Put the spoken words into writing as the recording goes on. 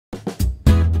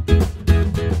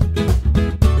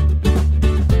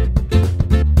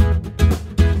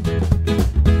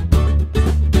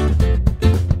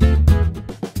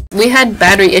we had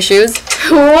battery issues.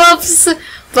 Whoops!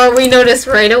 But we noticed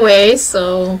right away,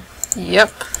 so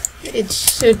Yep. it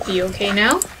should be okay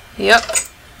now. Yep.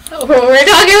 What we're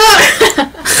talking about?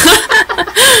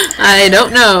 I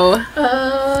don't know.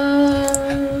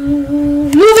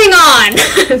 Moving on.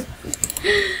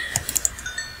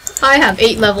 I have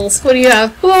 8 levels. What do you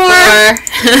have? 4.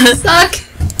 Suck.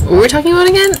 What were we talking about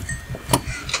again?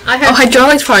 I have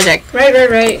hydraulics project. Right.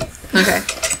 Okay.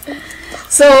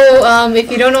 So, if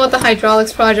you don't know what the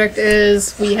hydraulics project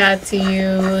is, we had to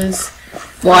use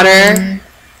Water.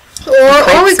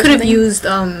 or we could have used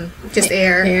just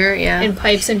air Yeah. and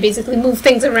pipes and basically move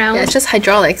things around. Yeah, it's just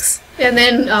hydraulics. And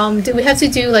then did we have to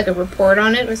do like a report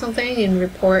on it or something and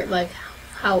report like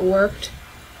how it worked?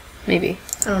 Maybe.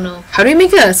 I don't know. How do we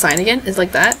make a sign again? It's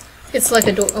like that? It's like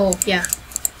a door. Oh, yeah.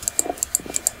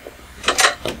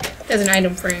 There's an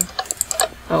item frame.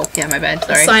 Oh, yeah, my bad. The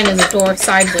Sorry. sign is a door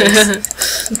sideways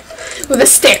with a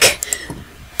stick.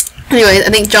 Anyways, I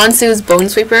think John Sue's Bone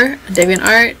Sweeper,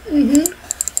 DeviantArt.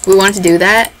 We wanted to do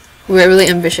that. We were really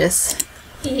ambitious.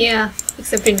 Yeah,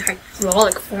 except in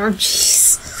hydraulic form.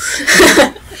 Jeez.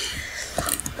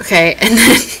 Okay, and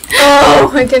then Oh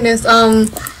my goodness.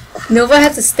 Nova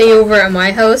had to stay over at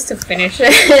my house to finish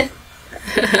it.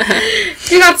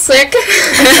 She got sick.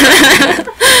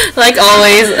 like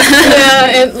always. Yeah,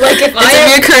 and like if It's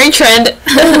a recurring trend.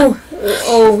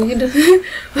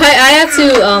 I had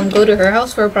to go to her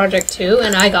house for a project too,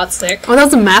 and I got sick. Oh, that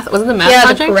was the math. Was it the math Yeah,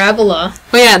 project? the parabola.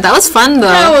 Oh yeah, that was fun though.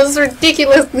 That was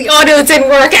ridiculous. The audio didn't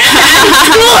work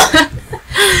at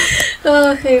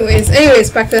school.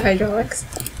 Anyways, back to the hydraulics.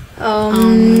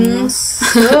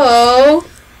 So.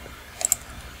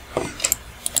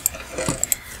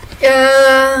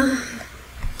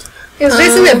 It was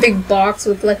basically a big box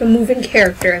with like a moving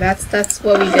character. That's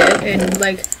what we did, and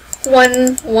like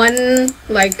one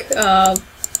like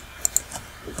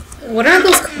what are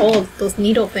those called? Those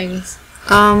needle things?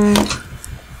 I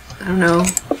don't know.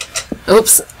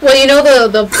 Oops. Well, you know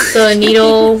the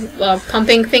needle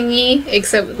pumping thingy,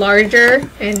 except larger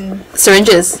and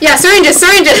Syringes. yeah, syringes.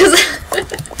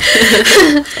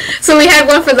 So we had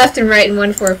one for left and right, and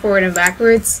one for forward and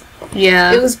backwards.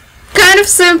 Yeah. It was kind of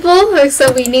simple,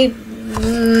 except we need.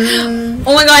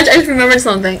 Oh my gosh! I just remembered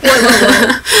something.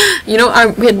 What? You know,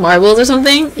 we had marbles or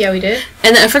something, Yeah, we did.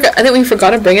 and then I think we forgot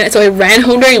to bring it, so I ran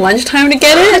home during lunchtime to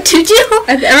get it. Did you?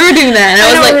 I remember doing that, and I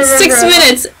was don't like 6 remember.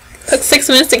 minutes. Took 6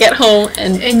 minutes to get home,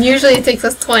 and And usually it takes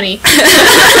us 20. Or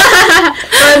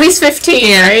at least 15,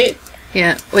 Yeah. right?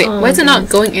 yeah. Wait, Oh why is my it not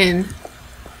going in?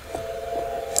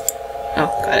 Oh,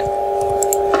 got it.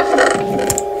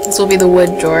 This will be the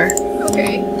wood drawer.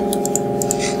 Okay.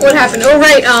 What happened? Oh,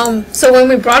 right. So when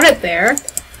we brought it there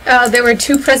were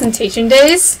 2 presentation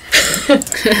days.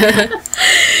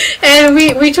 And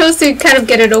we chose to kind of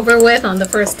get it over with on the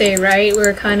first day, right? We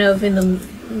were kind of in the...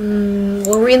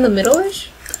 were we in the middle-ish?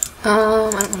 I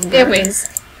don't remember. Anyways,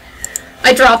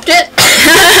 I dropped it.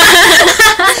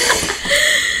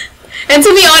 And to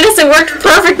be honest, it worked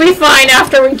perfectly fine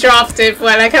after we dropped it,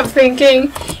 but I kept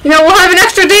thinking, you know, we'll have an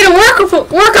extra day to work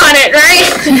on it,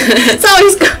 right? It's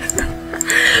always good.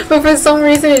 But for some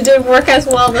reason, it didn't work as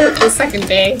well the second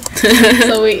day.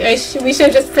 So we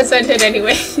should just present it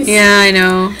anyways. Yeah, I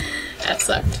know. That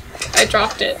sucked. I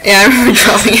dropped it. Yeah, I remember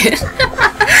dropping it.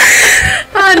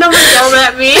 No one yelled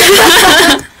at me.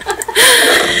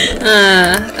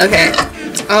 Okay.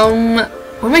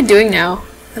 What am I doing now?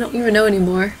 I don't even know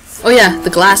anymore. Oh yeah, the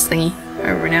glass thingy. I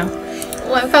remember now.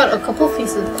 Well, I found a couple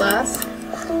pieces of glass.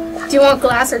 Do you want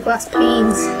glass or glass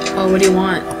panes? Oh, what do you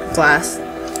want? Glass.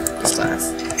 Just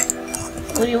glass.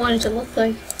 What do you want it to look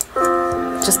like?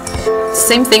 Just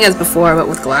same thing as before, but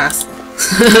with glass.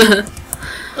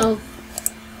 Oh.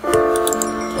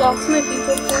 Blocks might be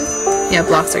good too. Yeah,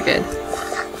 blocks are good.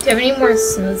 Do you have any more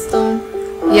smooth stone?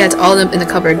 Yeah, it's all in the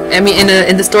cupboard. I mean,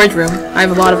 in the storage room. I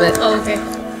have a lot of it. Oh, okay.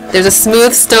 There's a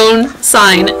smooth stone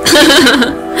sign.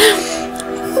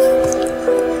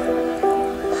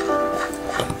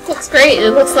 Looks great.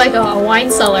 It looks like a wine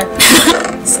cellar.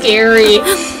 Scary.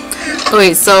 Oh,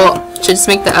 wait, so should just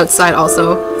make the outside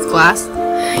also with glass?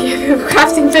 You have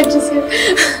crafting benches here.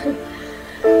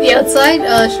 The outside?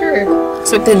 Sure.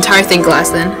 Let's make the entire thing glass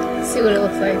then. Let's see what it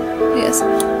looks like. Yes.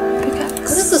 How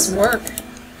does this work?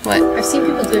 What? I've seen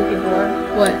people do it before.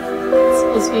 What? It's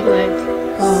supposed to be like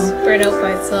spread out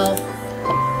by itself.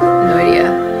 No idea.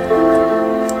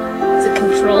 Is it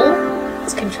control?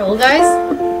 It's control, guys?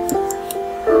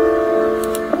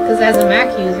 Because as a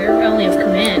Mac user, I only have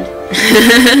command.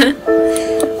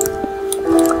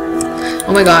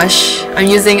 Oh my gosh, I'm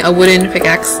using a wooden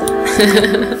pickaxe.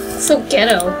 So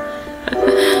ghetto.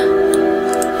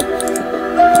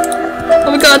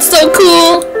 Oh my god, so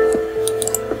cool!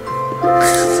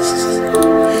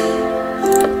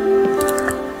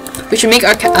 We should make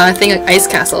our thing an ice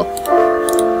castle.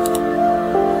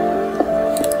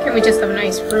 Can't we just have an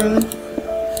ice room?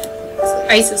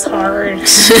 Ice is hard.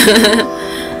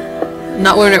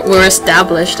 Not when we're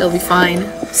established, it'll be fine.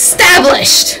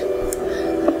 Established!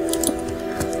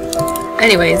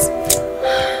 Anyways.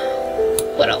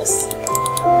 What else?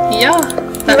 Yeah.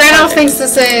 We ran out of things to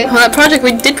say. Well, that project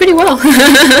we did pretty well.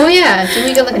 Oh yeah, did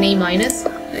we get like an A-?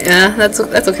 Yeah, that's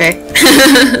okay.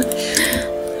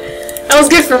 That was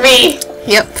good for me.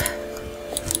 Yep.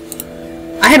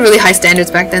 I had really high standards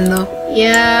back then, though.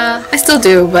 Yeah. I still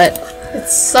do, but It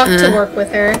sucked to work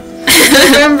with her.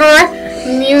 Remember?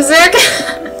 Music?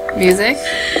 music?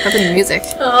 What happened to music?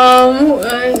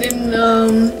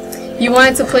 You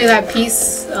wanted to play that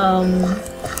piece, I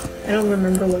don't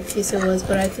remember what piece it was,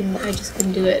 but I just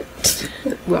couldn't do it.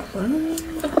 What? I don't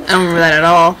remember that at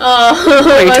all. What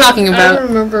are you talking about? I don't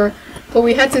remember. But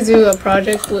we had to do a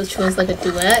project which was like a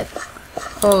duet.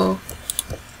 Oh.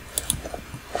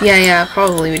 Yeah,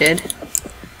 probably we did.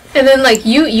 And then like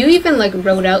you even like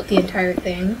wrote out the entire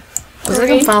thing. Was it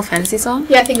like a Final Fantasy song?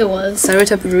 Yeah, I think it was.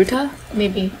 Saruta Baruta?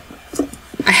 Maybe.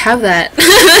 I have that.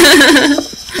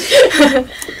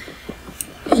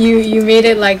 You made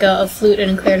it like a flute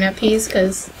and a clarinet piece,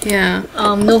 because Yeah.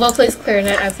 Nova plays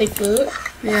clarinet, I play flute.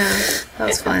 Yeah. That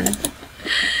was fun.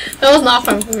 That was not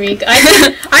fun for me.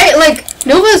 I like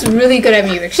Nova's really good at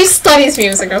music. She studies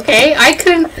music, okay? I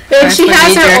couldn't. She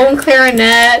has her own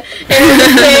clarinet and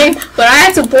everything, but I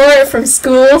had to borrow it from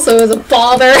school, so it was a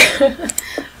bother.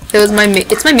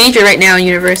 It's my major right now in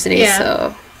university,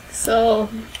 Yeah. So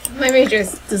my major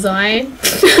is design.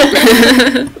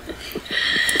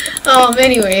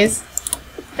 Anyways,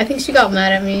 I think she got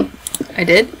mad at me. I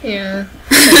did? Yeah.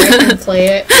 I couldn't play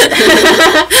it.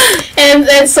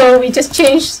 and so we just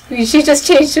changed. She just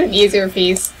changed to an easier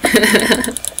piece.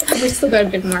 We still got a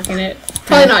good mark in it.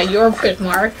 Probably not your good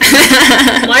mark.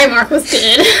 My mark was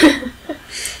good.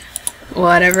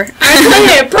 Whatever. I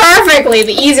played it perfectly.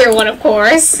 The easier one, of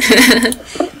course.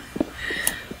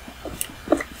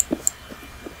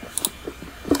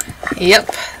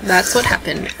 Yep, that's what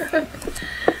happened.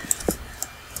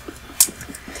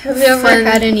 Have you ever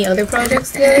had any other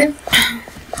projects together?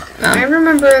 I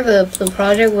remember the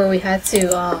project where we had to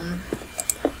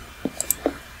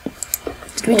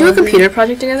Did we do a computer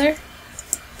project together?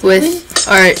 With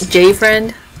our J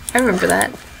friend? I remember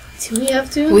that. Do we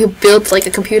have to? We built like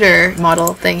a computer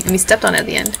model thing and we stepped on it at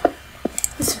the end.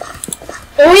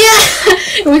 Oh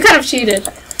yeah! We kind of cheated.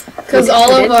 Because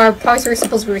all did? of our parts were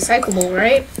supposed to be recyclable,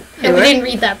 right? And we didn't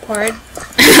read that part.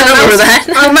 I don't remember that.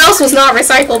 Our mouse was not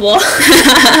recyclable.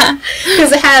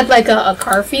 Because it had like a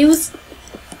car fuse.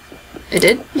 It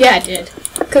did? Yeah, it did.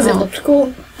 Because it looked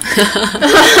cool.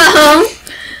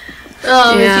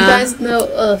 If you guys know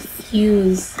a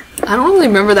fuse. I don't really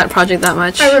remember that project that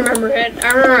much. I remember it.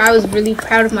 I remember I was really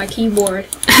proud of my keyboard.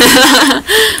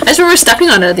 I just remember stepping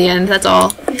on it at the end, that's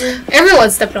all. Everyone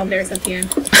stepped on theirs at the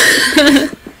end.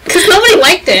 Because nobody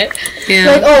liked it. Yeah.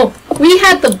 Like, oh, we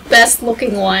had the best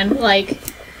looking one. Like,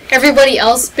 everybody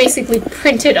else basically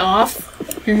printed off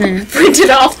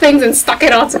things and stuck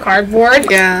it onto cardboard.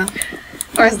 Yeah.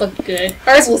 Ours looked good.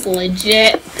 Ours was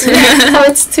legit.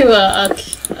 Parts to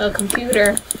a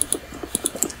computer.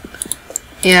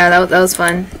 Yeah, that was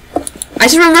fun. I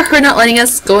just remember her not letting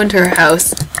us go into her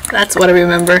house. That's what I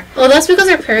remember. Well, that's because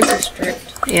our parents are strict.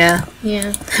 Yeah.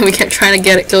 Yeah. We kept trying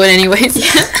to go in anyways.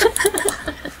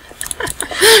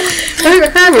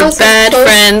 We're bad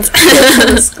friends.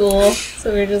 To school,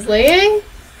 so we're just like,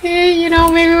 hey, you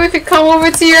know, maybe we could come over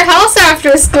to your house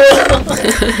after school.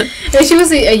 And she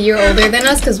was a year older than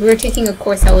us because we were taking a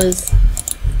course that was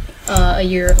a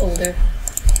year older.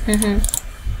 You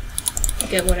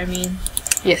get what I mean?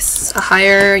 Yes, a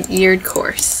higher yeared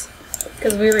course.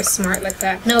 Because we were smart like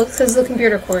that. No, because the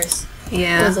computer course.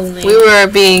 Yeah, was only... we were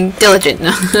being diligent.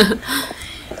 No.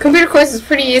 Computer course is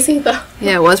pretty easy though.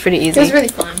 Yeah, it was pretty easy. It was really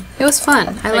fun. It was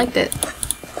fun. I liked it.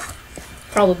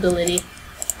 Probability.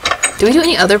 Did we do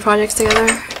any other projects together?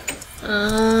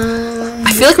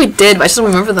 I feel like we did, but I just don't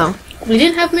remember them. We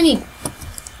didn't have many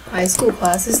high school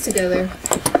classes together.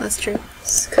 That's true.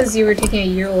 Because you were taking a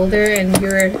year older and you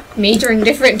were majoring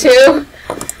different too.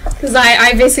 Because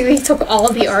I basically took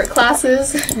all the art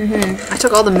classes. I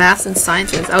took all the maths and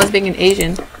sciences. I was being an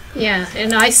Asian. Yeah,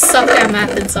 and I sucked at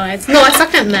math and science. No, I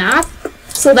sucked at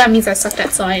math, so that means I sucked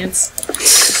at science.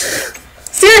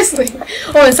 Seriously.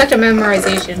 Oh, and sucked at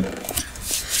memorization.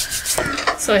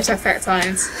 So I sucked at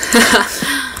science.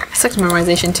 I sucked at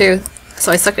memorization too.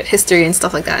 So I sucked at history and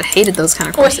stuff like that. I hated those kind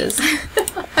of courses.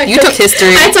 You took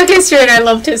history. I took history and I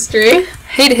loved history.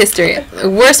 Hated history.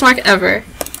 Worst mark ever.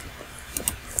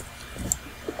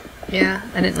 Yeah,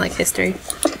 I didn't like history.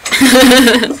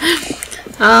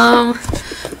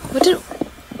 What did...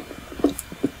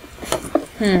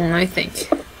 I think.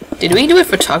 Did we do a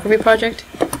photography project?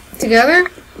 Together?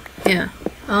 Yeah.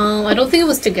 I don't think it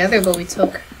was together, but we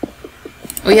took.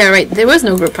 Oh yeah, right. There was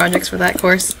no group projects for that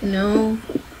course. No.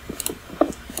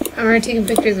 I remember taking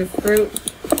pictures of fruit.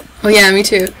 Oh yeah, me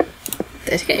too.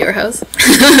 Did I take it at your house?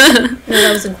 No,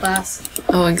 that was in class.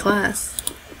 Oh, in class.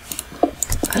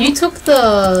 You took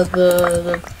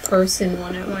the person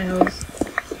one at my house.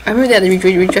 I remember that we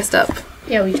dressed up.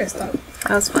 Yeah, we dressed up.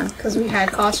 That was fun. Because we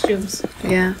had costumes.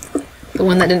 Yeah. The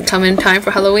one that didn't come in time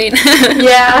for Halloween.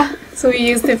 Yeah. So we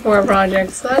used it for a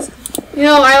project. So that's... You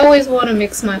know, I always want to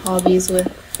mix my hobbies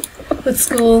with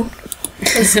school.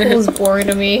 Because school is boring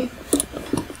to me.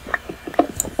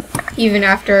 Even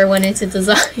after I went into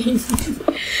design.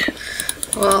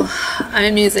 Well, I'm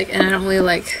in music and I don't really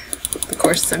like the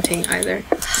courses I'm taking either.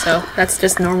 So that's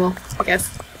just normal, I guess.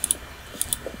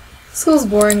 School's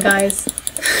boring, guys.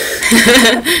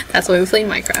 That's why we play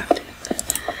Minecraft.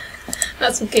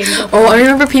 That's what games are. Oh, I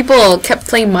remember people kept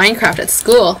playing Minecraft at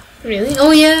school. Really?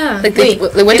 Oh yeah. Like they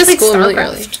went to school really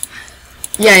early.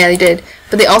 Yeah, they did.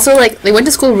 But they also they went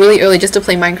to school really early just to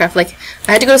play Minecraft. Like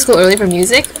I had to go to school early for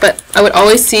music, but I would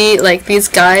always see like these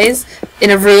guys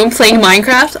in a room playing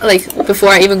Minecraft like before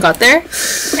I even got there.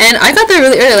 And I got there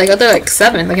really early. Like I got there like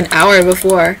 7, like an hour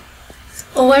before.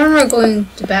 Oh, I remember going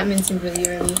to badminton really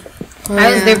early. Oh,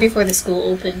 I was there before the school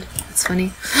opened. That's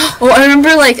funny. Oh, I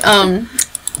remember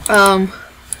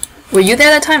were you there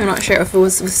that time? I'm not sure if it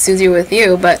was with Susie or with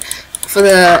you, but for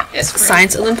the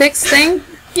Science Olympics thing,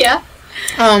 Yeah.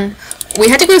 we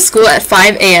had to go to school at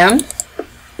 5 a.m.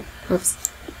 Oops.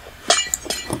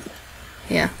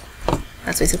 Yeah,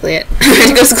 that's basically it. We had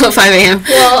to go to school at 5 a.m.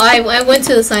 Well, I went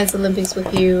to the Science Olympics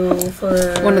with you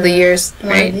for... One of the years,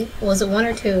 right? Was it 1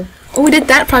 or 2? Oh, we did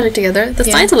that project together, the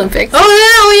Science Olympics.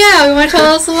 Oh yeah, you want to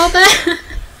tell us about that?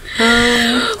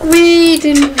 We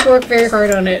didn't work very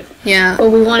hard on it. Yeah.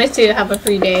 But we wanted to have a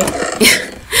free day.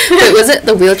 Wait, was it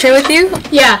the wheelchair with you?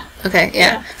 Yeah. Okay,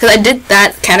 yeah. Because I did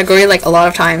that category like a lot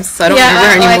of times, so I don't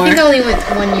remember anymore. I think I only went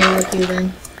 1 year with you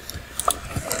then.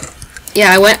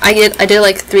 Yeah, I did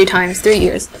like 3 times, 3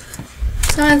 years.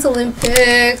 Science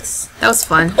Olympics. That was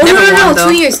fun. Oh Never no, won, though.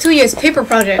 2 years, paper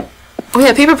project. Oh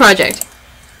yeah, paper project.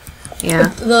 Yeah.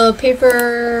 The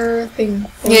paper thing.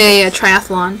 Yeah,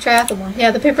 triathlon. Triathlon.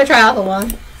 Yeah, the paper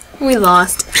triathlon. We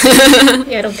lost.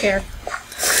 Yeah, I don't care.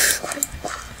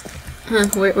 Huh,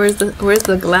 where's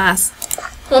the glass?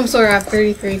 Oh, I'm sorry, I have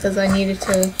 33 because I needed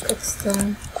to cook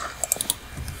some.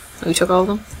 Oh, you took all of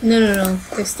them? No.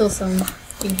 There's still some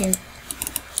in here.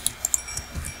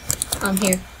 I'm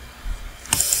here.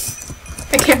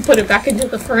 I can't put it back into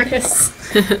the furnace.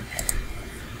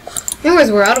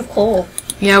 Anyways, we're out of coal.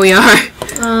 Yeah, we are.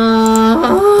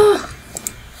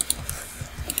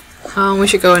 We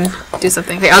should go and do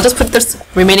something. Okay, I'll just put this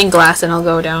remaining glass and I'll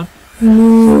go down.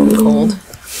 Cold.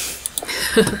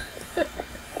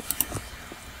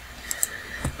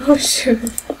 Oh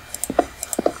shoot.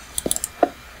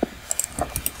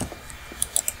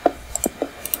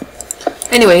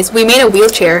 Anyways, we made a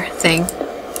wheelchair thing.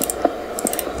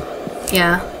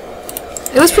 Yeah.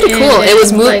 It was pretty cool. It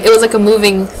was it was like a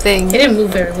moving thing. It didn't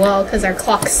move very well because our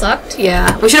clock sucked.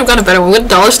 Yeah, we should have gotten a better one. We got a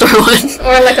dollar store one.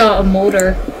 Or like a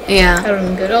motor. Yeah. That would have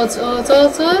been good.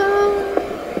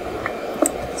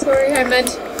 Sorry, I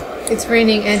meant it's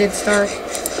raining and it's dark.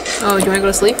 Oh, do you want to go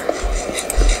to sleep?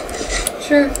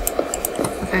 Sure.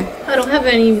 Okay. I don't have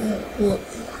any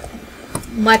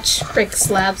much brick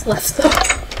slabs left though.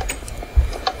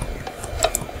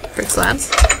 Brick slabs?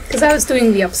 Because I was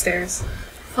doing the upstairs.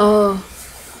 Oh.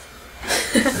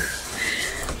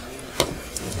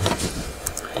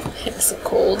 It's so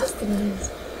cold. It's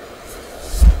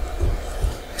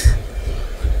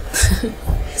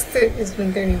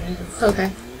been 30 minutes.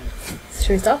 Okay. Should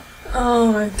we stop?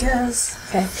 Oh, I guess.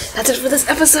 Okay. That's it for this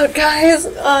episode, guys.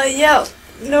 Yeah.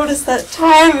 Notice that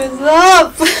time is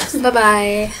up.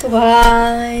 Bye-bye.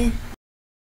 Bye.